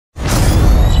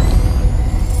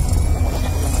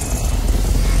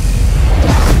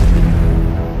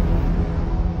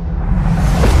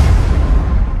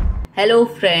Hello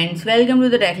friends, welcome to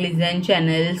the Tech Listen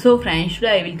channel. So friends,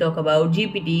 today I will talk about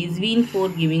GPD's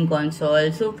Win4 gaming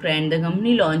console. So friend, the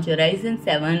company launched a Ryzen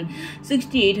 7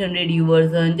 6800U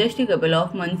version just a couple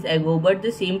of months ago, but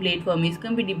the same platform is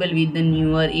compatible with the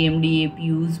newer AMD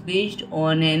APUs based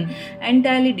on an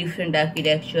entirely different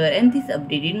architecture, and this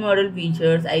updated model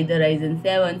features either Ryzen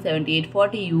 7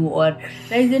 7840U or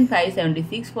Ryzen 5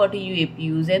 7640U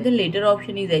APUs, and the later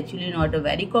option is actually not a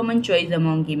very common choice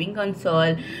among gaming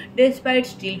console, despite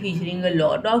still featuring a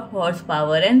lot of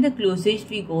horsepower. And the closest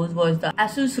we got was the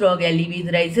ASUS ROG Ally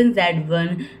with Ryzen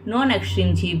Z1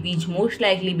 non-extreme chip, which most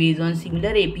likely based on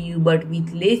similar APU but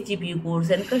with less GPU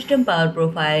cores and custom power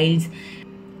profiles.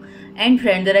 And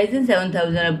friend, the Ryzen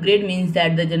 7000 upgrade means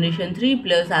that the Generation 3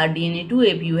 Plus RDNA2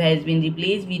 APU has been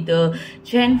replaced with a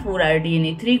Gen 4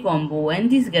 RDNA3 combo,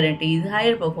 and this guarantees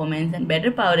higher performance and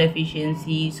better power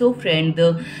efficiency. So friend,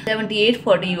 the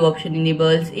 7840U option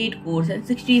enables 8 cores and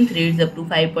 16 threads up to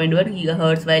 5.1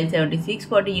 GHz, while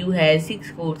 7640U has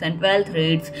 6 cores and 12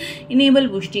 threads, enable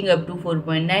boosting up to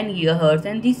 4.9 GHz,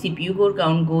 and this CPU core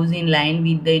count goes in line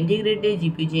with the integrated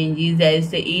GPU changes, as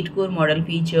the 8-core model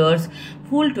features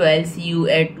full 12 CPU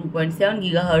at 2.7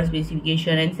 GHz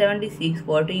specification, and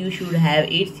 7640U should have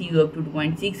 8 CPU up to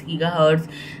 2.6 GHz.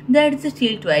 That's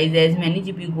still twice as many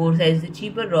GPU cores as the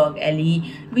cheaper ROG Ally,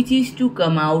 which is to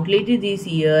come out later this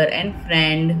year. And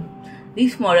friend,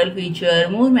 this model features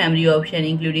more memory option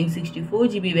including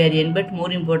 64GB variant, but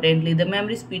more importantly the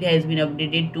memory speed has been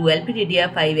updated to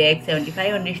LPDDR5X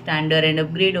 7500 standard and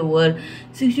upgrade over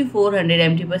 6400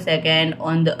 MT per second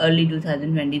on the early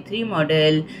 2023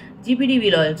 model. GPD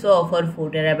will also offer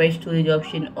 4TB storage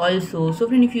option also. So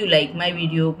friend, if you like my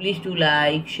video, please do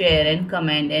like, share and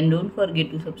comment, and don't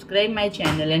forget to subscribe my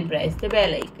channel and press the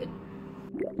bell icon.